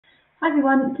Hi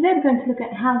everyone, today we're going to look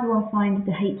at how do I find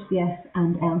the HCF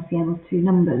and LCM of two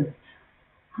numbers.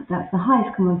 That's the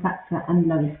highest common factor and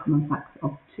lowest common factor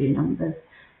of two numbers.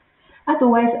 As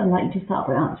always, I'd like you to start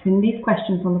by answering these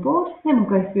questions on the board, then we'll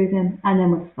go through them and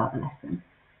then we'll start the lesson.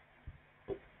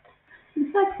 The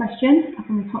first question, up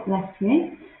on the top left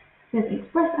here, says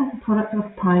express as a product of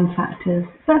prime factors.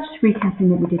 So that's just recapping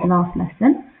what we did last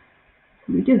lesson.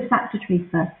 So we do a factor tree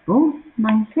first of all,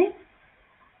 90.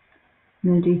 I'm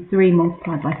going to do 3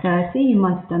 multiplied by 30. You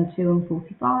might have done 2 and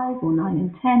 45 or 9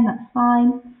 and 10, that's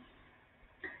fine.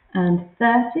 And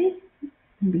 30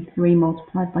 will be 3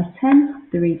 multiplied by 10.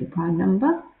 3 is a prime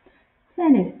number.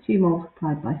 10 is 2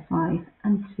 multiplied by 5,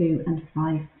 and 2 and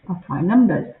 5 are prime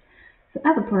numbers. So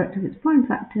as a product of its prime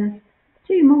factors,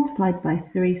 2 multiplied by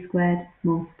 3 squared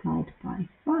multiplied by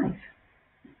 5.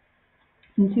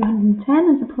 And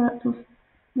 210 as a product of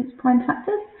its prime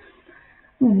factors,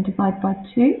 I'm going to divide by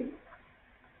 2.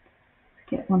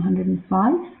 Get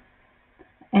 105,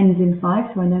 ends in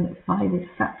 5, so I know that 5 is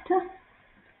a factor.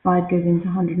 5 goes into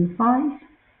 105,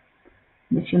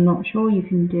 and if you're not sure you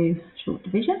can do short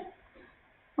division.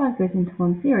 5 goes into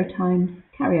 1 0 times,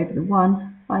 carry over the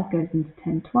 1, 5 goes into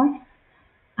 10 twice,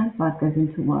 and 5 goes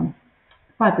into 1.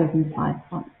 5 goes into 5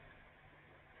 once.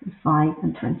 So 5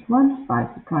 and 21, 5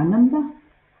 is a prime number,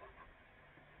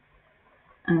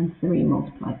 and 3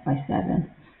 multiplied by 7.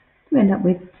 We end up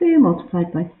with 2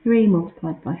 multiplied by 3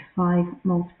 multiplied by 5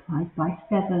 multiplied by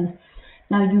 7.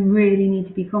 Now you really need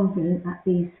to be confident at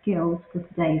these skills for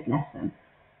today's lesson.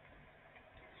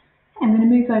 I'm going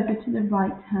to move over to the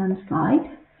right hand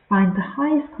side, find the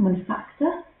highest common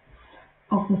factor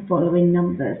of the following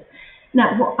numbers.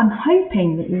 Now what I'm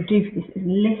hoping that you'll do for this is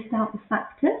list out the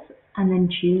factors and then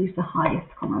choose the highest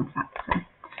common factor.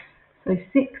 So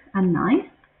 6 and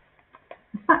 9.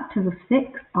 The factors of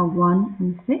 6 are 1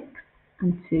 and 6.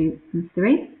 And 2 and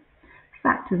 3.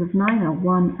 Factors of 9 are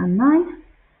 1 and 9,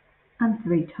 and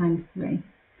 3 times 3.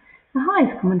 The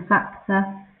highest common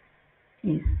factor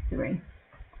is 3.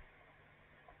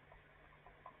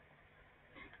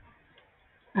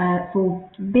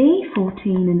 For B,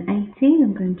 14 and 18,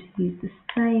 I'm going to use the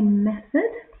same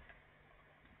method.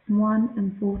 1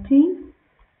 and 14,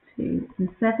 2 and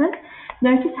 7.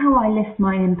 Notice how I list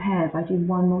mine in pairs. I do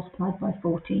 1 multiplied by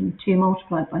 14, 2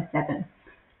 multiplied by 7.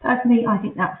 Personally, I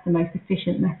think that's the most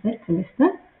efficient method to list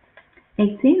them.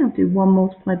 18, I'll do 1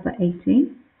 multiplied by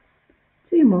 18,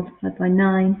 2 multiplied by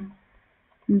 9,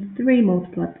 and 3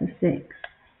 multiplied by 6.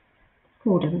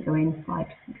 4 doesn't go in, 5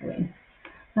 doesn't go in.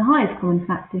 The highest common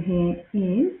factor here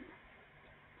is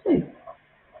 2.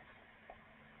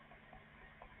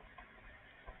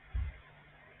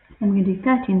 Then we're going to do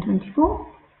 30 and 24.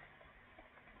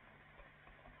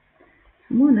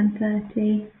 1 and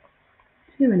 30,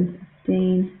 2 and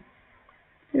 15,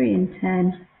 3 and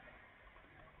 10,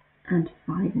 and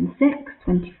 5 and 6.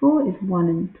 24 is 1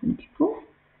 and 24,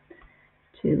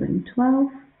 2 and 12,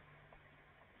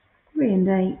 3 and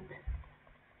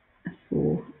 8,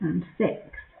 4 and 6.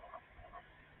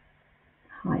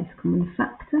 The highest common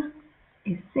factor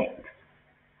is 6.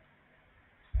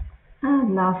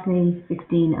 And lastly,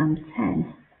 15 and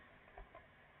 10.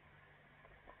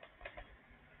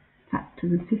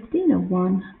 Factors of 15 are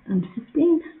 1 and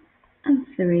 15, and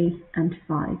 3 and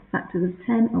 5. Factors of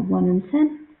 10 are 1 and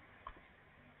 10,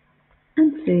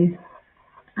 and 2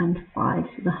 and 5.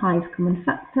 So the highest common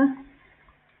factor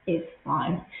is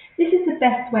 5. This is the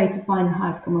best way to find the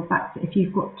highest common factor if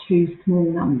you've got two small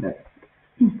numbers.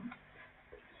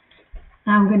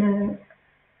 Now I'm going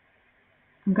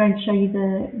to show you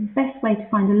the best way to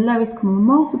find the lowest common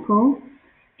multiple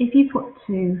if you've got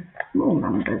two small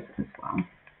numbers as well.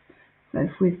 So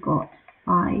if we've got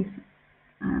 5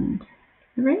 and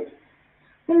 3,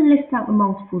 we're going to list out the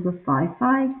multiples of 5,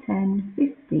 5, 10,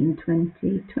 15,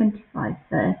 20, 25,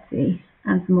 30,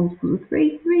 and the multiples of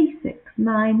 3, 3, 6,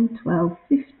 9, 12,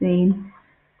 15.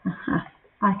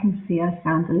 I can see I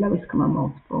found the lowest common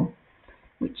multiple,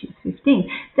 which is 15.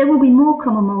 There will be more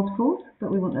common multiples,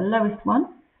 but we want the lowest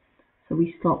one, so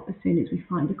we stop as soon as we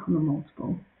find a common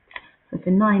multiple. So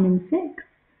for 9 and 6,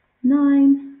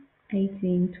 9,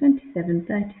 18, 27,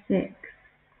 36,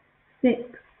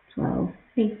 6, 12,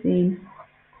 18.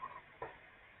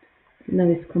 The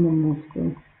lowest common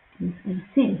multiple is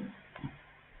 18.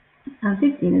 And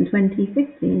 15 and 20,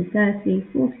 15, 30,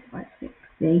 45,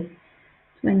 60,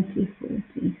 20,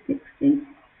 40, 60.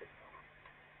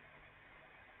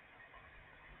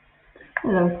 The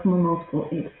lowest common multiple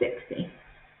is 60.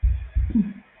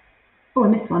 Oh, I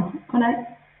missed one. Oh no.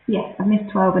 Yes, I missed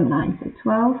 12 and 9. So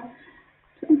 12,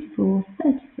 24,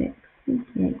 36,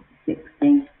 48,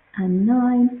 60, and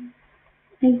 9,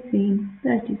 18,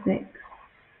 36,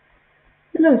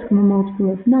 The lowest common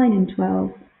multiple of 9 and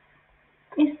 12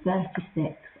 is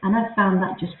 36, and I've found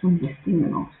that just from listing the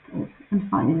multiples and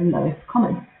finding the lowest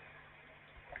common.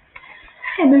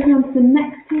 Okay, moving on to the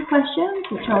next two questions,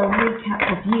 which are a recap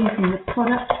of using the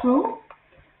product rule.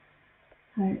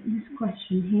 So this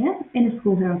question here, in a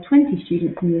school there are 20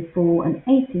 students in year 4 and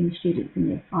 18 students in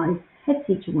year 5. The head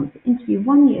teacher wants to interview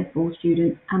one year 4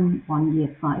 student and one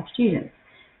year 5 student.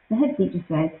 The head teacher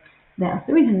says there are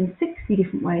 360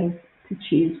 different ways to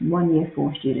choose one year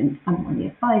 4 student and one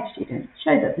year 5 student.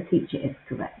 Show that the teacher is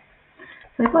correct.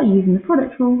 So by using the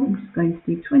product rule, I'm just going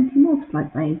to do 20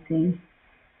 multiplied by 18,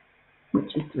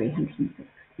 which is 360.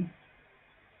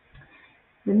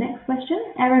 The next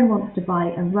question, Erin wants to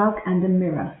buy a rug and a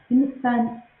mirror. In the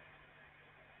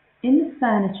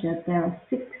furniture, there are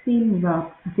 16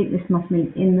 rugs. I think this must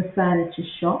mean in the furniture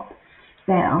shop.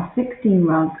 There are 16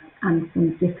 rugs and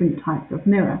some different types of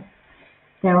mirror.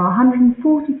 There are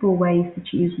 144 ways to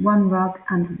choose one rug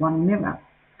and one mirror.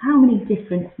 How many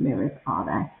different mirrors are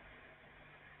there?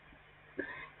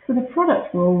 So the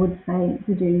product rule would say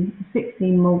to do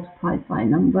 16 multiplied by a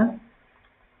number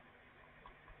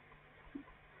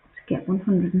to get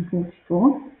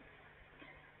 144,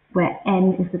 where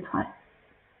n is the type.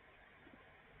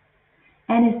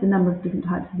 N is the number of different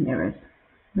types of mirrors.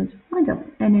 So to find out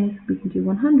what n is, we can do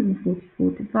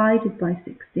 144 divided by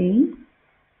 16.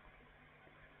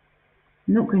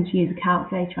 I'm not going to use a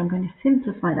calculator, I'm going to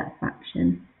simplify that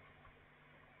fraction.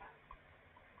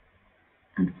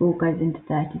 And 4 goes into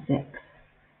 36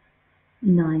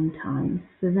 9 times.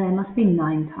 So there must be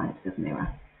 9 types of mirror.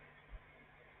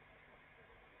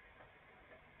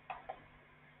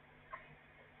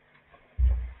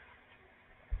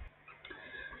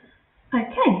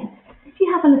 Okay, if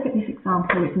you have a look at this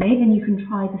example with me, then you can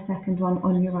try the second one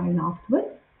on your own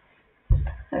afterwards.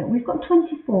 So we've got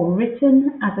 24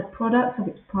 written as a product of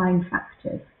its prime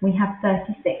factors. We have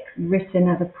 36 written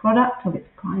as a product of its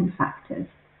prime factors.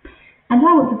 And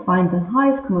I want to find the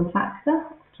highest common factor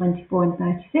of 24 and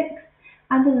 36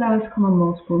 and the lowest common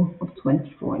multiple of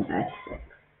 24 and 36.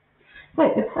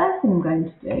 So the first thing I'm going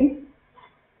to do,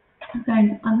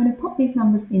 I'm going to pop these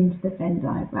numbers into the Venn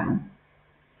diagram.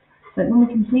 So when we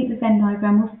complete the Venn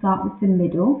diagram, we'll start with the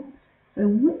middle. So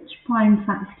which prime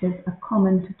factors are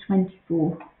common to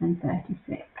 24 and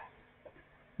 36?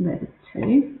 There's a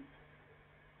 2.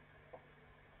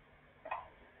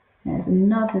 There's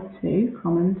another 2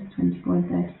 common to 24 and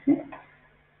 36.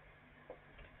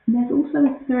 And there's also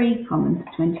a 3 common to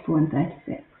 24 and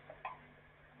 36.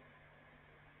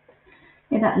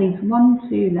 Okay, that leaves 1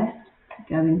 2 left to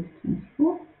go into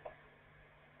 24.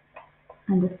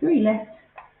 And a 3 left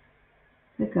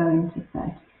to go into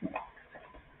 36.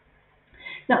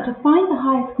 Now to find the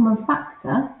highest common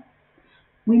factor,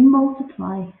 we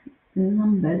multiply the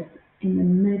numbers in the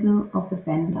middle of the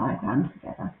Venn diagram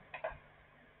together.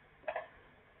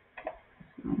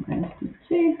 So I'm going to do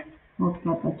 2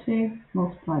 multiplied by 2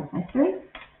 multiplied by 3,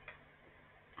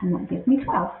 and that gives me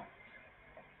 12.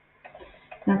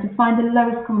 Now to find the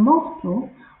lowest common multiple,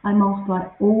 I multiply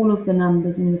all of the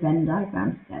numbers in the Venn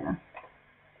diagram together.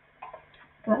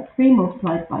 So that's 3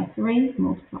 multiplied by 3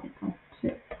 multiplied by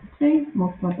 2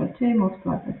 multiplied by 2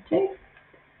 multiplied by 2,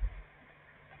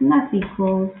 and that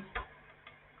equals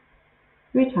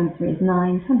 3 times 3 is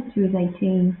 9, times 2 is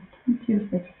 18, times 2 is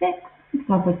 36,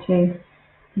 multiplied by 2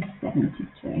 is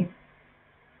 72.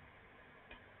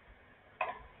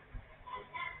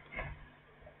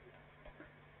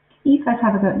 You guys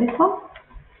have a go at this one,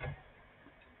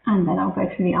 and then I'll go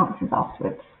through the answers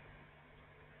afterwards.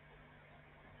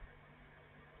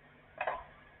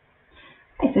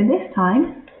 Okay, so this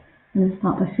time I'm going to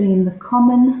start by filling in the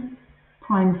common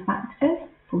prime factors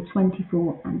for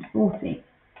 24 and 40.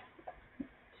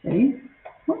 2,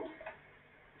 whoops,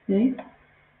 2,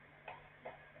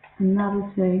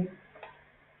 another 2,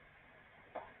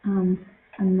 and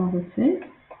another 2.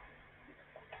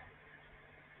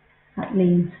 That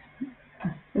leaves a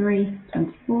 3,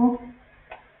 24,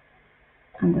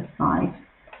 and a 5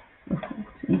 for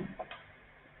 40.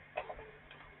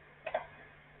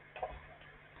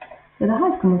 So the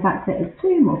highest common factor is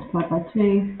 2 multiplied by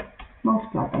 2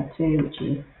 multiplied by 2, which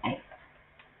is 8.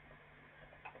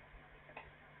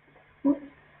 Whoops.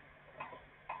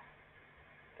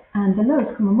 And the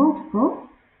lowest common multiple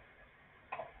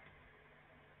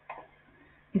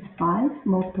is 5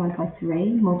 multiplied by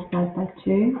 3 multiplied by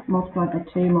 2 multiplied by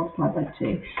 2 multiplied by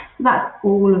 2. So that's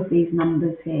all of these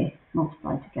numbers here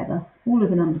multiplied together, all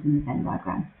of the numbers in the Venn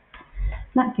diagram.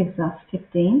 That gives us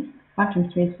 15. 5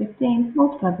 times 3 is 15,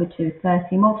 multiplied by 2 is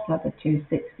 30, multiplied by 2 is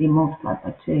 60, multiplied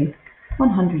by 2,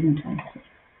 120.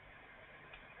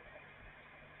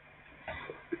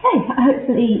 Okay,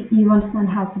 hopefully you understand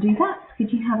how to do that.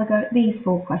 Could you have a go at these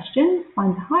 4 questions?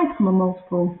 Find the highest common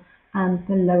multiple and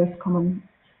the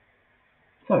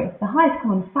highest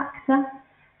common factor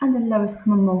and the lowest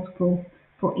common multiple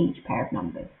for each pair of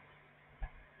numbers.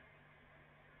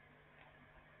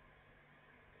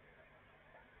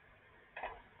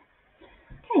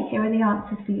 Okay, here are the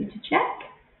answers for you to check.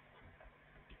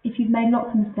 If you've made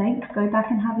lots of mistakes, go back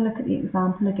and have a look at the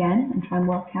example again and try and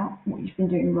work out what you've been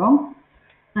doing wrong.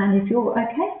 And if you're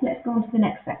okay, let's go on to the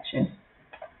next section.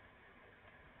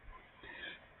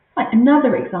 Right,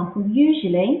 another example.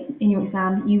 Usually in your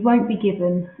exam you won't be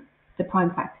given the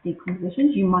prime factor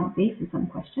decompositions. You might be for some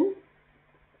questions.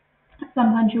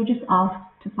 Sometimes you're just asked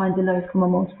to find the lowest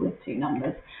common multiple of 2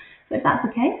 numbers. So if that's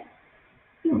the case,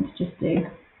 you want to just do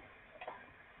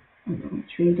a little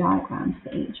tree diagram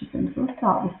for each of them. So we'll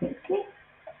start with 60.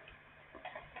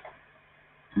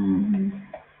 And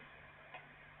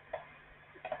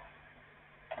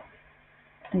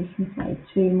you can say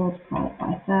 2 multiplied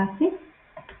by 30.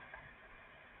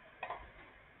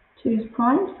 2 is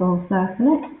prime, so I'll circle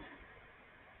it.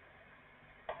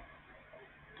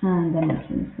 And then we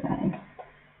can say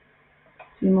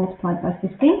 2 multiplied by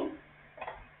 15.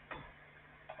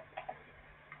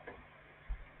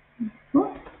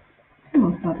 What? 2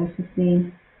 multiplied by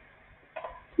 15.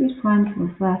 2 is prime, so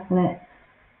we'll circle it.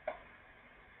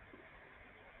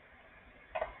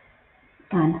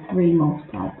 And 3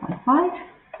 multiplied by 5.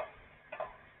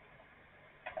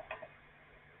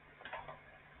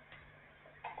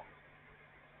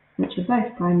 Which are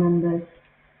both prime numbers.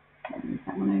 Let me move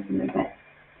that one over a little bit.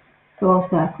 So I'll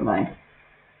circle those.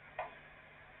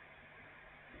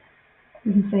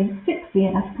 We can say 60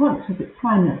 as a product of its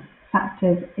prime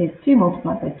factors is 2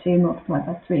 multiplied by 2 multiplied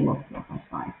by 3 multiplied by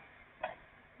 5.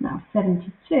 Now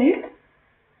 72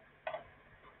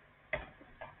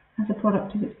 as a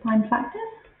product of its prime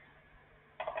factors.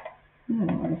 I don't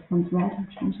know why this one's red, I'll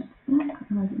change that to black,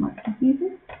 otherwise it might be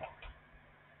confusing.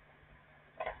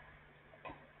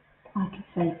 I could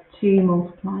say 2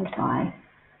 multiplied by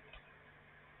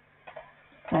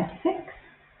 36.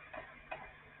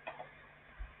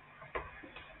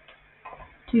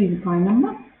 2 is a prime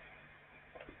number.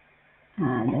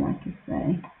 And then I could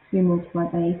say 2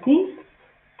 multiplied by 18.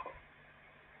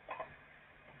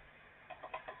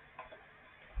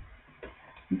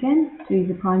 Again, 2 is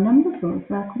a prime number, so I'll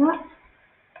circle that.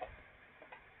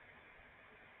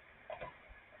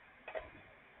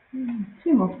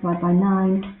 2 multiplied by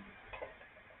 9.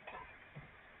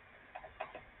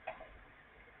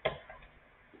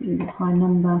 2 is a prime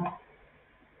number.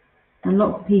 And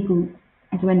lots of people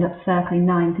do end up circling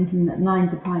 9 thinking that 9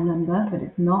 is a prime number, but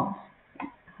it's not. It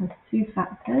has 2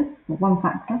 factors, or 1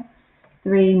 factor.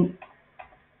 3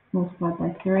 multiplied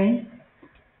by 3,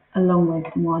 along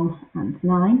with 1 and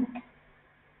 9.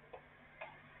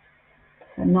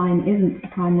 So 9 isn't a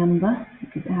prime number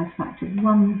because it has factors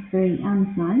 1, 3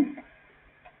 and 9.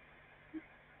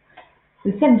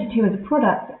 So 72 as a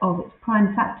product of its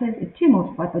prime factors is 2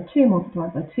 multiplied by 2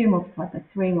 multiplied by 2 multiplied by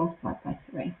 3 multiplied by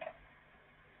 3.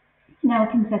 Now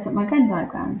I can set up my Venn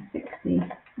diagram, 60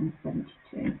 and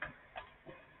 72.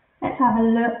 Let's have a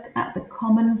look at the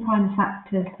common prime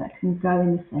factors that can go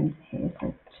in the centre here.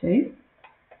 So 2,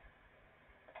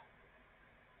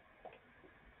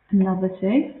 another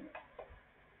 2,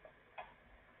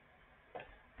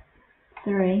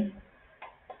 3,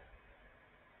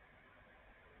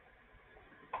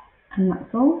 and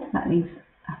that's all. That leaves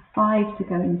a 5 to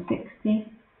go in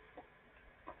 60,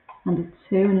 and a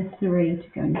 2 and a 3 to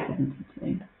go in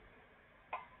 72.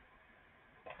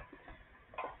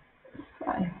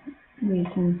 So we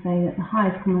can say that the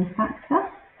highest common factor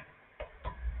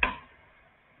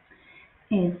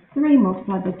is 3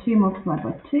 multiplied by 2 multiplied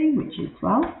by 2, which is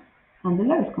 12, and the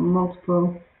lowest common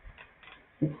multiple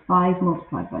is 5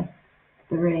 multiplied by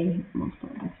 3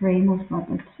 multiplied by 3 multiplied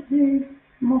by 2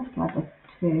 multiplied by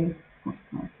 2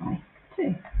 multiplied by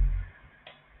 2.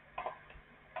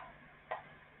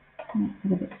 Make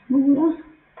it a bit smaller.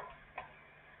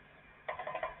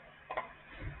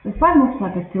 So 5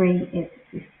 multiplied by 3 is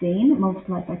 15,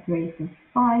 multiplied by 3 is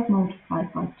 5,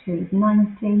 multiplied by 2 is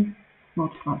 90,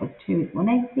 multiplied by 2 is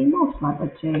 180, multiplied by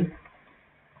 2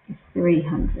 is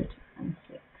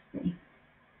 360.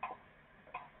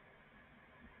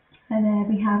 So there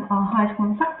we have our highest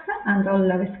common factor and our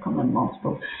lowest common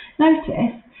multiple.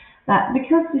 Notice that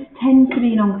because this tends to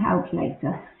be on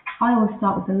calculator, I always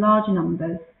start with the larger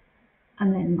numbers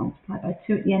and then multiply by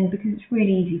 2 at the end because it's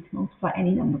really easy to multiply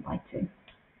any number by 2.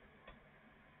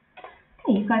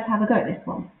 Okay, you guys have a go at this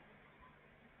one.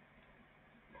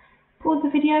 Pause the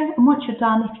video, and once you're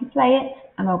done, if you play it,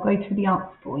 and I'll go through the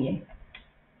answer for you.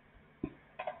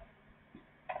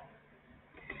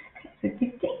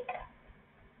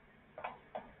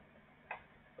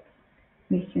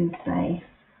 can say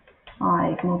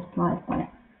 5 multiplied by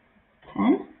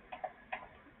 10.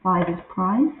 5 is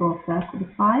prime, so I'll circle the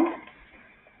 5.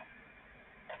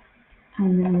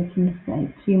 And then we can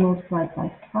say 2 multiplied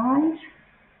by 5.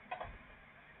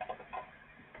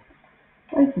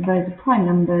 Both of those are prime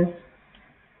numbers,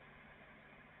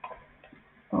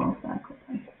 so I'll circle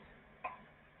those.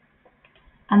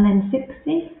 And then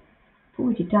 60. I've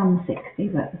already done 60,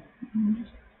 but I'll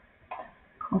just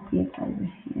copy it over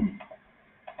here.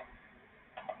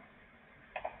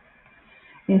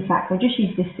 In fact, I'll just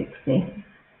use this 60.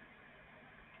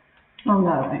 Oh no,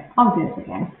 I won't. I'll do it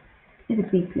again. It'll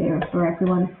be clearer for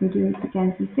everyone if we do it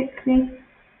again. So 60.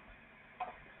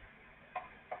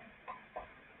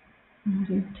 I'll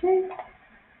do 2.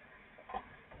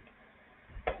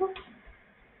 Oops.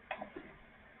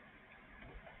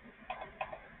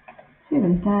 2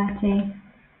 and 30.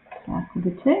 Circle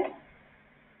the 2.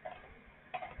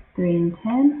 3 and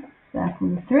 10. Circle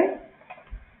the 3.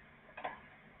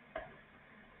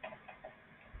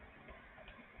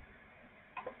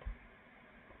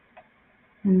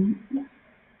 And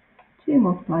 2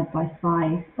 multiplied by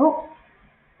 5. Oops,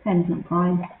 10 is not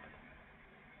prime.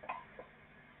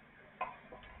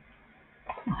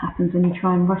 What happens when you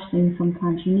try and rush things?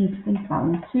 Sometimes you need to think about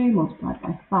them. 2 multiplied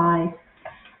by 5,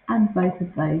 and both of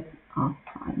those are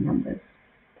prime numbers.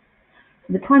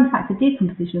 So the prime factor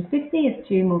decomposition of 50 is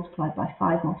 2 multiplied by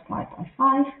 5 multiplied by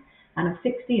 5, and of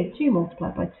 60 is 2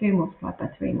 multiplied by 2 multiplied by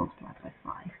 3 multiplied by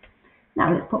 5.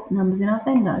 Now let's put the numbers in our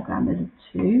Venn diagram. There's a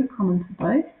 2 common for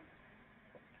both.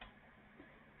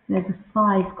 There's a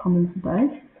 5 common for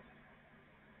both.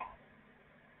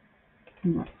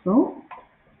 And that's all.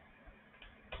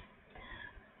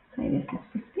 Say this is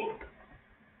 50.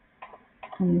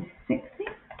 And this is 60.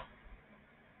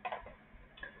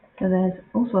 So there's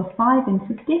also a 5 in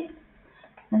 50.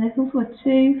 And there's also a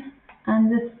 2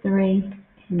 and a 3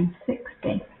 in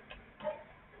 60.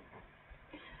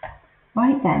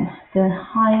 Right then, the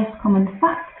highest common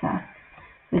factor.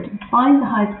 So to find the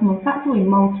highest common factor, we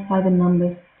multiply the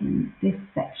numbers in this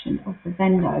section of the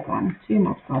Venn diagram. 2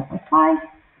 multiplied by 5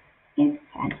 is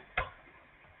 10.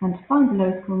 And to find the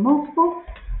lowest common multiple,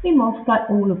 we multiply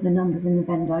all of the numbers in the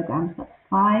Venn diagram. So that's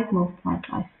 5 multiplied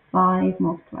by 5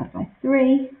 multiplied by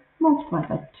 3 multiplied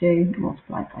by 2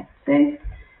 multiplied by 2.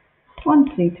 1,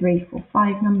 2, 3, 4,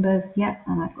 5 numbers. Yep,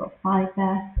 and I've got 5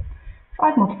 there.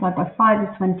 5 multiplied by 5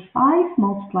 is 25,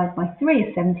 multiplied by 3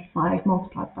 is 75,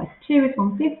 multiplied by 2 is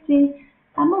 150,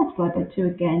 and multiplied by 2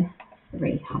 again,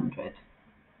 300.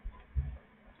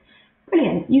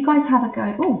 Brilliant. You guys have a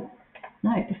go. Oh,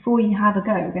 no, before you have a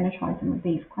go, we're going to try some of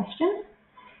these questions.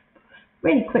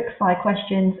 Really quick fire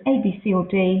questions, A, B, C, or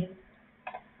D.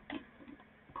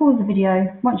 Pause the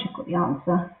video. Once you've got the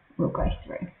answer, we'll go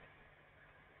through.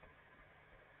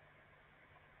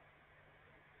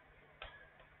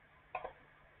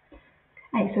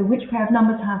 Okay, so which pair of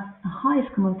numbers have the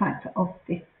highest common factor of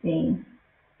 15?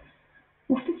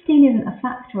 Well, 15 isn't a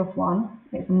factor of 1.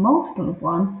 It's a multiple of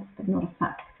 1, but not a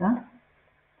factor.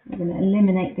 We're going to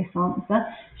eliminate this answer.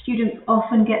 Students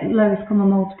often get lowest common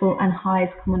multiple and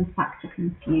highest common factor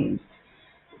confused.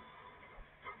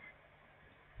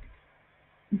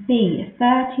 B,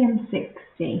 30 and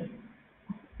 60.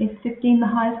 Is 15 the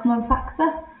highest common factor?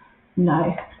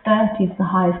 No, 30 is the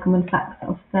highest common factor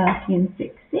of 30 and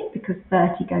 60 because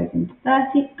 30 goes into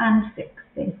 30 and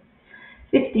 60.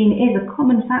 15 is a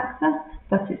common factor,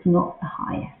 but it's not the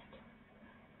highest.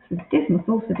 So this must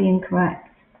also be incorrect.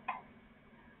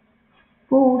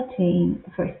 15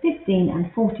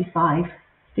 and 45.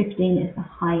 15 is the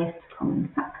highest common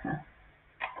factor.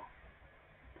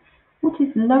 What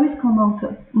is the lowest common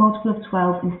multiple of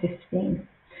 12 and 15?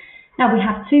 Now we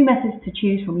have two methods to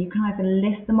choose from. You can either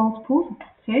list the multiples of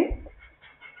 2,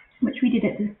 which we did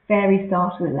at the very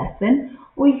start of the lesson,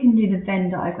 or you can do the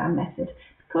Venn diagram method.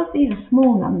 Because these are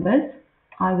small numbers,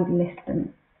 I would list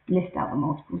out the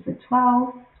multiples. So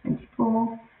 12,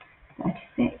 24,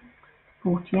 36,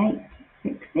 48,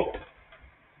 60,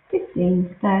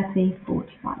 15, 30,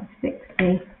 45,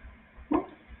 60. Oops.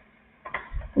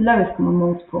 The lowest common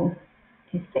multiple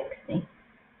is 60.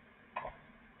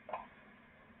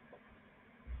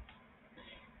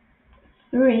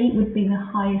 3 would be the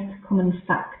highest common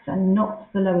factor, not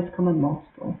the lowest common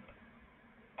multiple.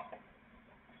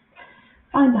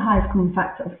 Find the highest common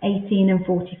factor of 18 and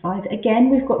 45. Again,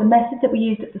 we've got the method that we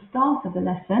used at the start of the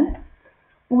lesson,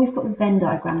 or we've got the Venn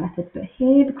diagram method. But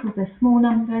here, because they're small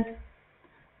numbers,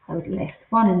 I would list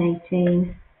 1 and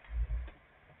 18,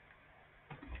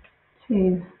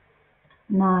 2,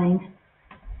 9,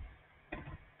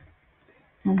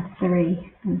 and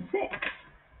 3 and 6.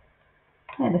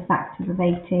 They're the factors of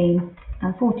 18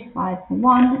 and 45 for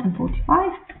 1 and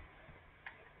 45,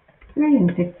 3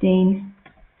 and 15,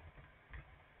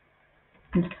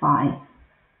 and 5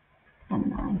 and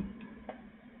 9.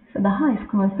 So the highest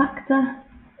common factor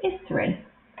is 3.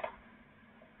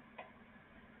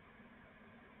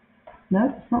 No,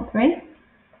 it's not 3.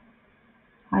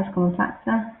 Highest common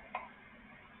factor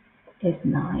is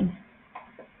 9.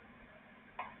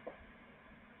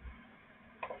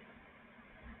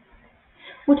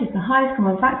 What is the highest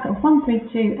common factor of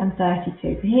 132 and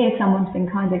 32? So here someone's been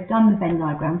kind of done the Venn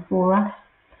diagram for us.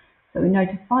 So we know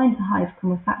to find the highest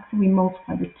common factor, we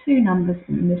multiply the two numbers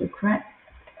in the middle correct.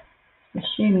 So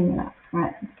assuming that that's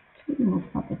correct, 2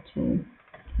 multiplied by 2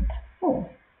 is 4.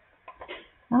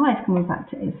 The highest common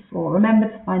factor is 4. Remember,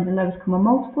 to find the lowest common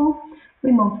multiple,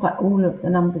 we multiply all of the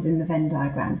numbers in the Venn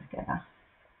diagram together.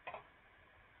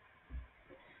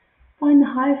 Find the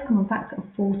highest common factor of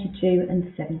 42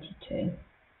 and 72.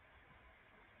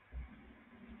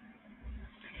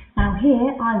 Now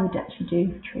here I would actually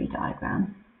do a tree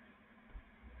diagram.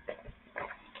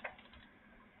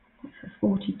 For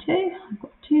 42, I've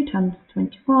got 2 times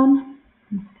 21,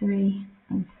 and 3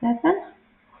 and 7.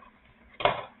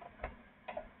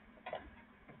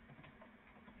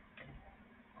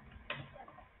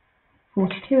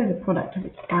 42 is a product of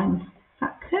its prime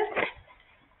factors,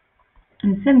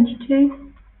 and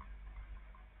 72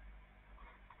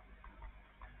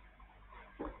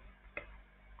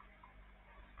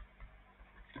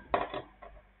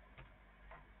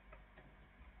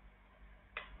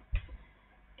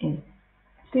 is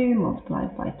 2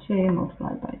 multiplied by 2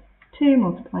 multiplied by 2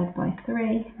 multiplied by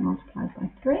 3 multiplied by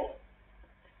 3.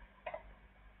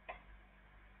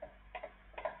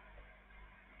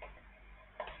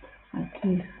 I do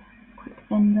a quick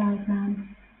Venn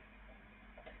diagram.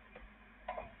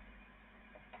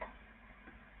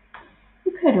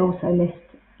 You could also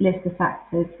list the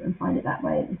factors and find it that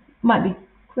way. It might be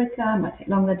quicker, might take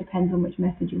longer, depends on which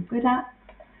method you're good at.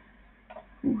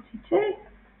 42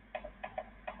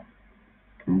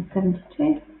 and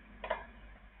 72.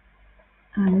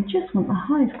 And we just want the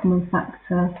highest common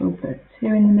factor, so we'll put 2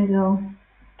 in the middle,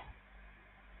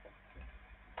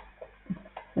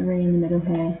 3 in the middle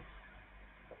here,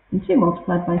 and 2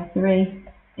 multiplied by 3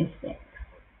 is 6.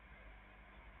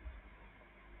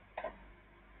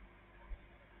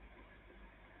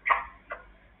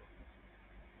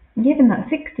 Given that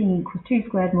 16 equals 2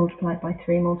 squared multiplied by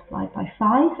 3 multiplied by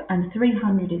 5, and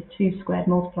 300 is 2 squared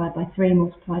multiplied by 3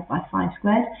 multiplied by 5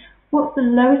 squared, what's the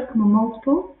lowest common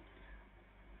multiple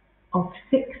of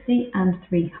 60 and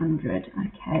 300?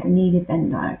 Okay, we need a Venn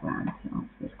diagram to answer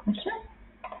this question.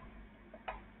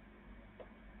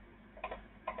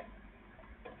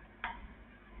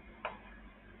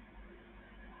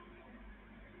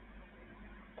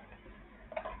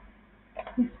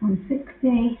 This one's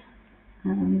 60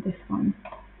 and this one's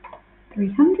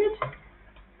 300.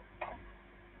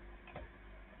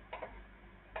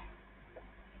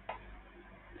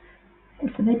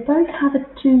 So they both have a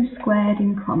 2 squared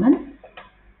in common.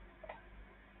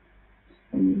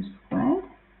 2 squared.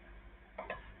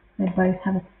 They both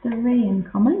have a 3 in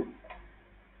common.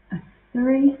 A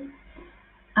 3.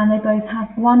 And they both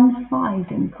have 1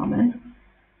 5 in common.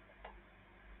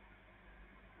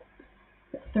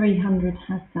 But 300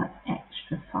 has that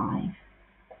extra 5.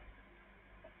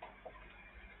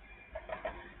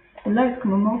 The lowest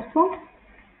common multiple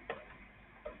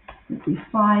would be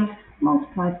 5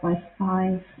 multiplied by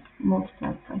 5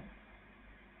 multiplied by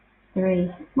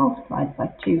 3 multiplied by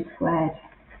 2 squared.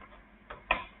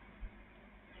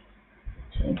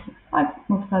 5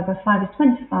 multiplied by 5 is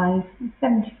 25,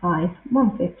 75,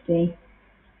 150,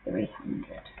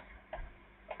 300.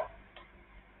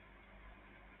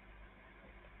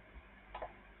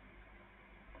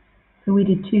 So we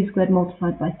did 2 squared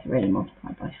multiplied by 3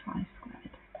 multiplied by 5 squared.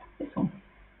 This one.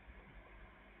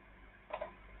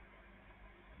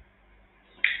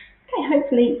 Okay,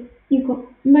 hopefully you've got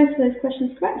most of those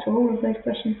questions correct, or all of those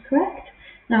questions correct.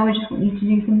 Now I just want you to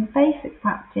do some basic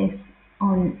practice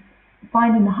on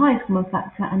finding the highest common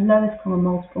factor and lowest common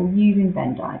multiple using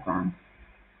Venn diagrams.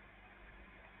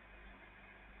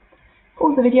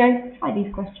 Pause the video, try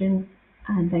these questions,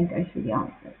 and then go through the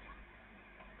answers.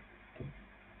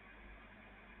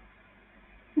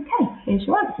 Okay, here's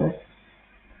your answers.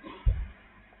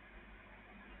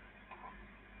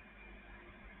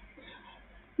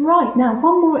 Right, now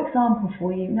one more example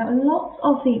for you. Now lots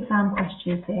of the exam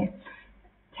questions here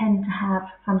tend to have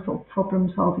some sort of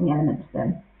problem solving element to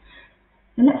them.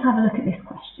 So let's have a look at this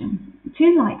question.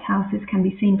 2 lighthouses can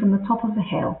be seen from the top of a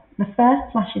hill. The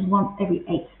first flashes once every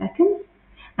 8 seconds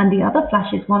and the other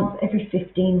flashes once every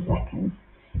 15 seconds.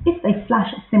 If they flash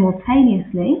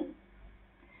simultaneously,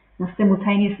 Now,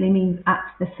 simultaneously means at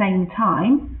the same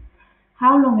time.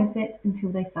 How long is it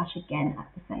until they flash again at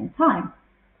the same time?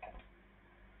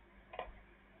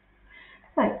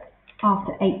 So,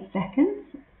 after 8 seconds,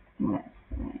 let's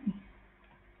say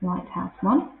lighthouse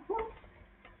 1.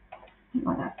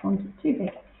 Like that font is too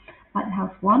big.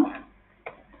 Lighthouse 1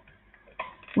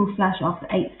 will flash after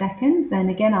 8 seconds, then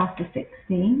again after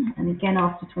 16, and again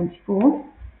after 24,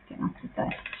 again after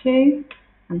 32,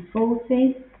 and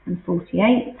 40, and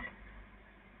 48,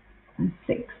 and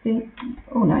 60,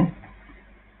 oh no,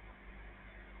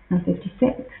 and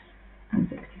 56, and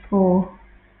 64,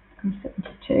 and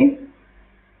 72,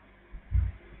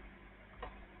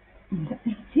 and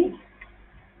 80,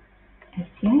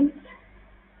 88,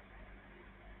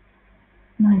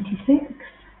 96,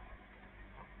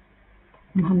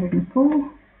 104,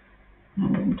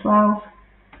 112,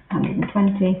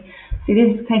 120. See,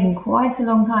 this is taking quite a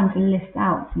long time to list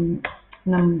out some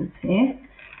numbers here.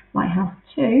 Lighthouse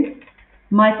 2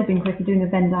 might have been quicker doing the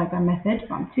Venn diagram method,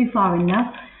 but I'm too far in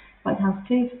now. Lighthouse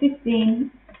 2,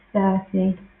 15,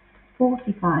 30,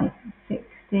 45,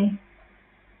 60,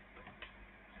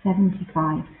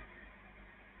 75.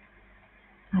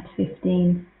 Add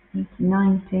 15, 80,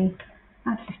 90.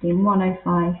 Add 15,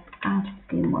 105. Add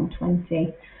 15,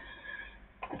 120.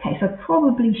 Okay, so I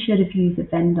probably should have used the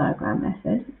Venn diagram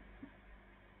method.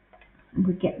 And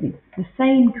we get the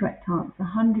same correct answer,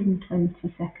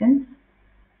 120 seconds.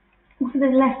 Also,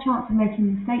 there's less chance of making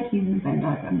a mistake using the Venn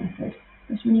diagram method,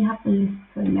 especially when you have to list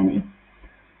so many.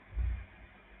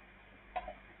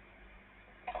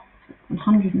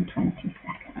 120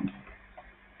 seconds.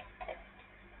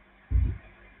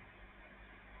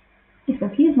 If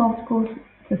I've used multiples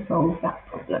to solve that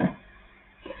problem.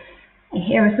 And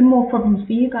here are some more problems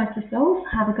for you guys to solve.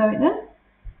 Have a go at them.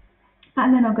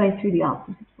 And then I'll go through the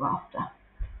answers after.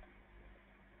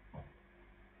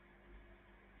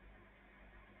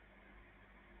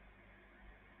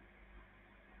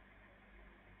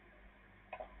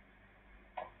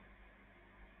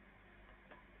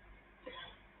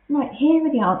 Right, here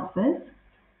are the answers.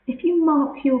 If you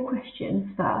mark your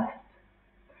questions first,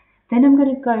 then I'm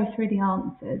going to go through the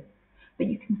answers, but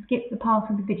you can skip the part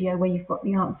of the video where you've got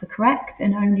the answer correct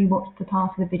and only watch the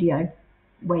part of the video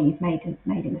where you've made a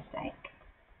mistake.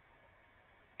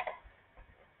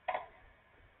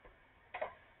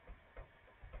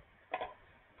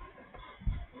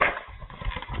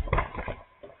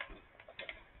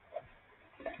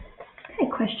 Okay,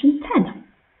 question 10.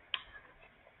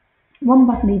 One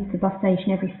bus leaves the bus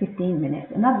station every 15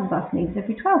 minutes. Another bus leaves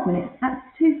every 12 minutes. At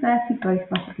 2:30, both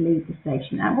buses leave the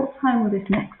station. At what time will this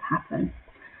next happen?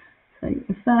 So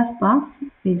the first bus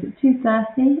leaves at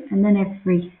 2:30 and then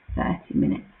every 30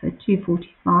 minutes. So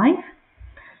 2:45.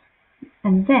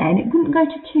 And then it wouldn't go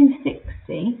to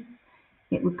 2:60.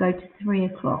 It would go to 3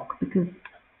 o'clock because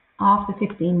after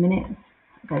 15 minutes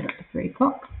it goes up to 3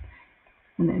 o'clock.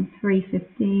 And then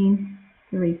 3:15,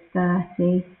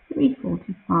 3:30,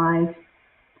 3:45,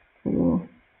 4,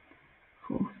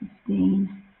 4:15,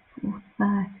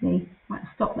 4:30. Right,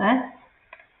 stop there.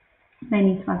 They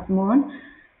need to add some more on.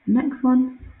 The next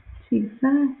one,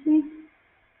 2:30,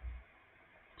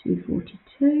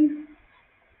 2:42,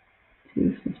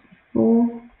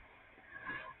 2:54.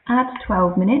 Add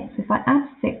 12 minutes. If I add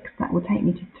 6, that will take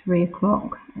me to 3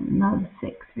 o'clock. And another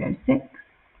 6, 3:06,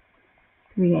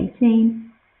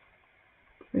 3:18,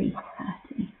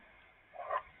 3:30.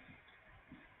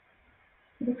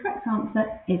 So the correct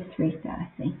answer is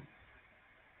 3:30.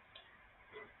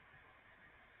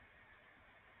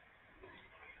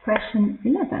 Question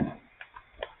 11.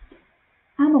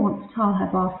 Emma wants to tile her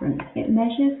bathroom. It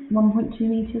measures 1.2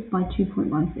 metres by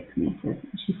 2.16 metres.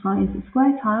 She finds the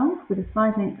square tiles with a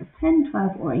side length of 10,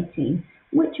 12 or 18.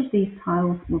 Which of these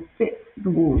tiles will fit the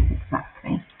walls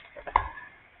exactly?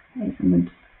 Okay, so I'm going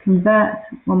to convert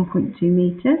 1.2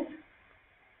 metres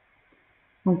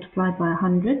multiplied by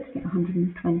 100 to get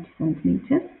 120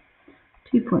 centimetres.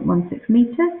 2.16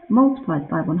 metres multiplied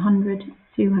by 100,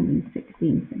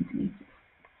 216 centimetres.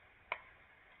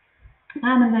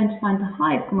 And I'm going to find the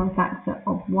highest common factor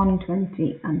of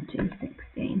 120 and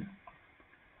 216.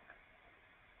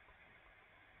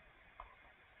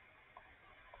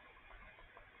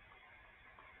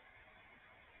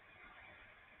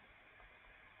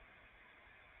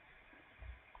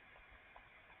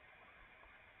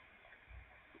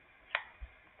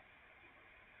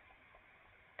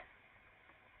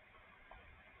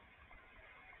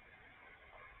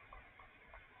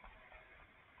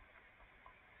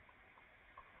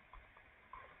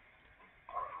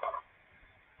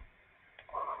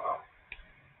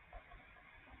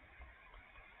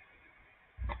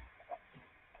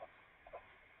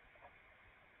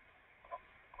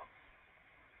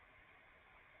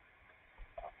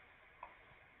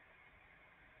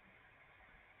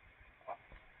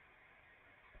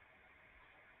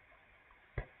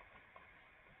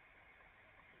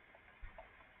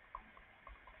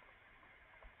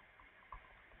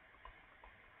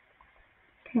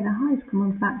 Okay, the highest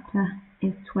common factor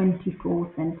is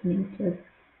 24 centimetres.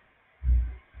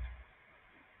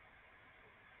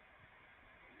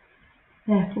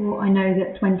 Therefore, I know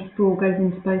that 24 goes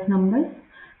into both numbers,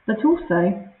 but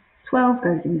also 12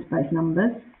 goes into both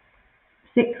numbers,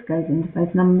 6 goes into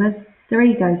both numbers,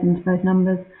 3 goes into both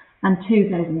numbers, and 2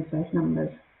 goes into both numbers.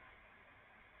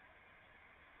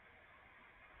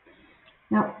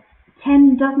 Now,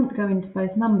 10 doesn't go into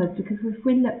both numbers because if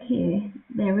we look here,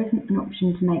 there isn't an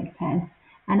option to make 10.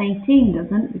 And 18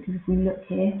 doesn't because if we look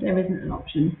here, there isn't an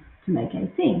option to make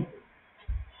 18.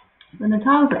 So the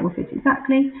tiles that will fit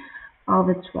exactly are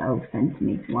the 12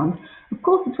 centimetre ones. Of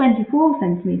course, the 24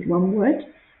 centimetre one would,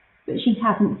 but she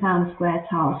hasn't found square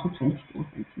tiles for 24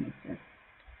 centimetres.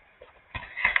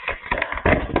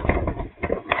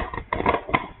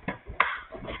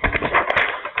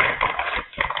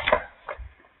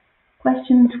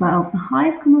 Question 12. The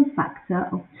highest common factor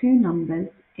of two numbers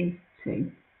is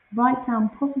 2. Write down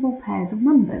possible pairs of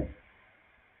numbers.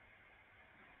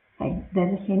 Okay,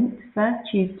 there's a hint. First,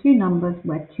 choose two numbers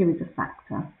where 2 is a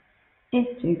factor. Is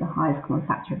 2 the highest common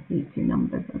factor of these two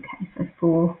numbers? Okay, so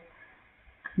 4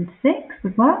 and 6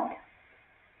 would work.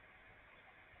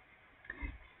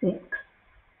 6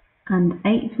 and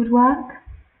 8 would work.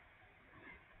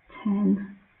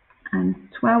 10 and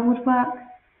 12 would work.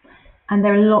 And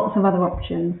there are lots of other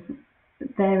options.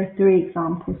 There are 3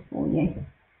 examples for you.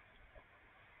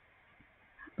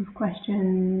 That was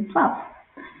question 12.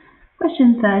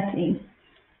 Question 13.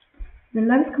 The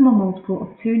lowest common multiple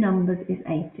of two numbers is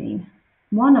 18.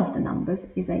 One of the numbers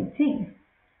is 18.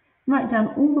 Write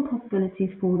down all the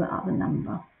possibilities for the other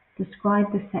number.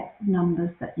 Describe the set of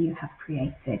numbers that you have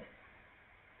created.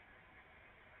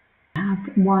 You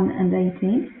have 1 and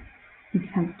 18. You can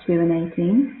have 2 and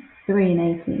 18, 3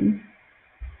 and 18,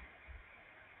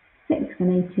 6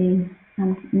 and 18,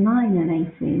 and 9 and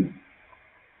 18.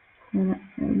 So let's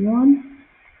go 1,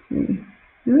 2,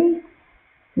 3,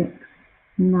 6,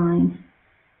 9,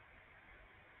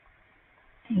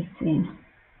 18.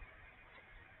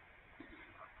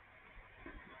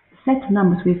 The set of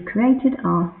numbers we've created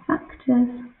are factors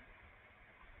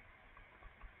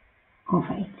of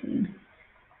 18.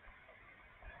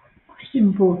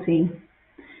 Question 14.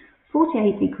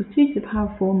 48 equals 2 to the power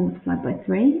of 4 multiplied by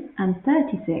 3, and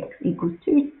 36 equals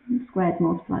 2 squared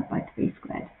multiplied by 3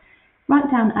 squared. Write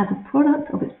down as a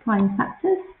product of its prime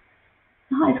factors,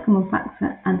 the highest common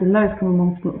factor and the lowest common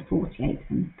multiple of 48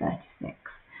 and 36.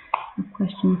 The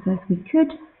question says we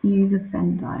could use a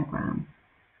Venn diagram.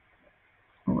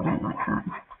 Oh, I don't like that.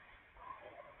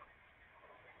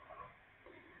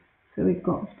 So we've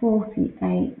got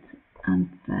 48 and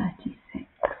 36.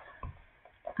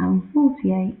 And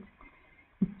 48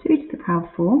 is 2 to the power of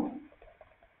 4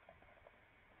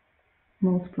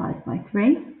 multiplied by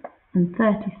 3, and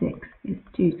 36 is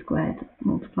 2 squared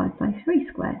multiplied by 3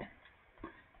 squared.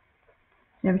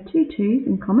 There are 2 2's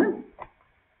in common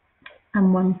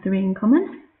and 1 3 in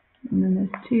common, and then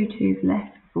there's 2 2's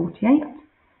left for 48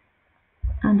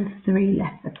 and a 3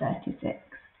 left for 36.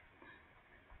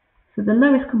 So the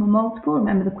lowest common multiple,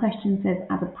 remember the question says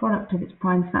as a product of its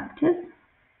prime factors.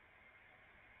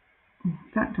 In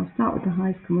fact, I'll start with the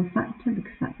highest common factor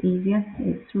because that's easier.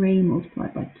 It's 3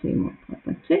 multiplied by 2 multiplied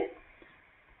by 2.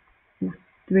 That's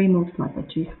 3 multiplied by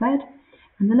 2 squared.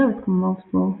 And the lowest common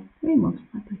multiple, 3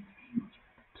 multiplied by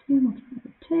 3 multiplied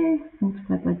by 2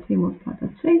 multiplied by 2 multiplied by 2 multiplied by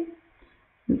 2,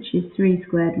 which is 3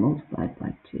 squared multiplied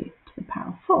by 2 to the power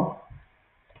of 4.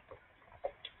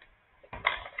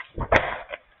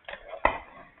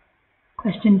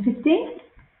 Question 15.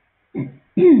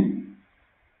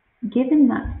 Given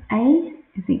that A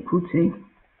is equal to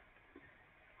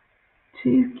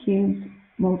 2 cubed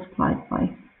multiplied by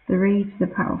 3 to the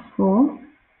power of 4,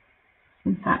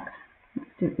 in fact, let's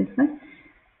do it this way,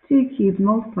 2 cubed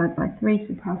multiplied by 3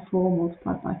 to the power of 4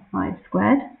 multiplied by 5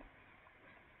 squared,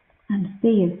 and B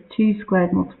is 2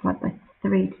 squared multiplied by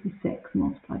 3 to the 6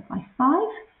 multiplied by 5,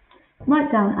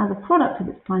 write down as a product of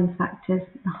its prime factors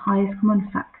the highest common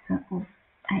factor of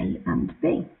A and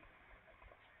B.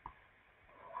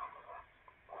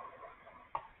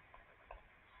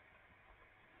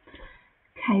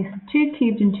 Okay, so 2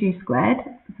 cubed and 2 squared,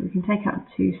 so we can take out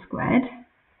 2 squared,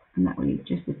 and that will leave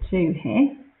just the 2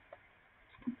 here.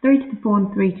 3 to the 4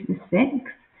 and 3 to the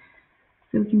 6,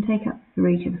 so we can take out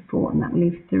 3 to the 4, and that will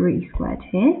leave 3 squared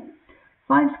here.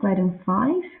 5 squared and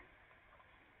 5,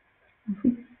 if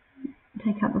we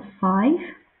take out the 5,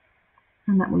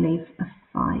 and that will leave a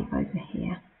 5 over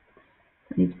here.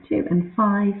 So it leaves 2 and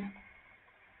 5,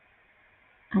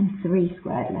 and 3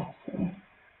 squared left here.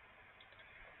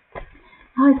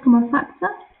 The highest common factor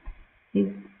is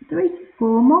 3 to the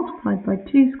 4 multiplied by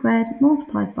 2 squared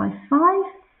multiplied by 5,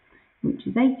 which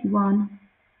is 81,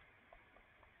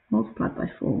 multiplied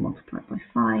by 4 multiplied by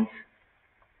 5,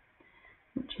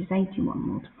 which is 81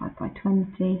 multiplied by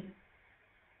 20.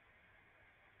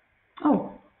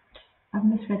 Oh, I've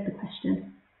misread the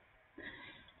question.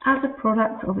 As a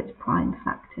product of its prime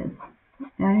factors.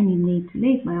 I only need to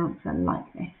leave my answer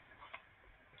like this.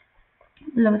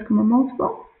 The lowest common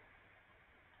multiple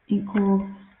equals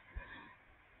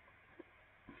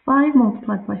 5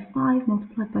 multiplied by 5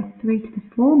 multiplied by 3 to the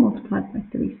 4 multiplied by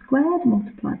 3 squared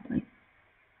multiplied by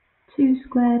 2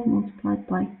 squared multiplied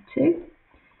by 2,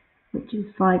 which is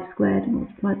 5 squared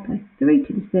multiplied by 3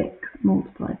 to the 6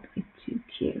 multiplied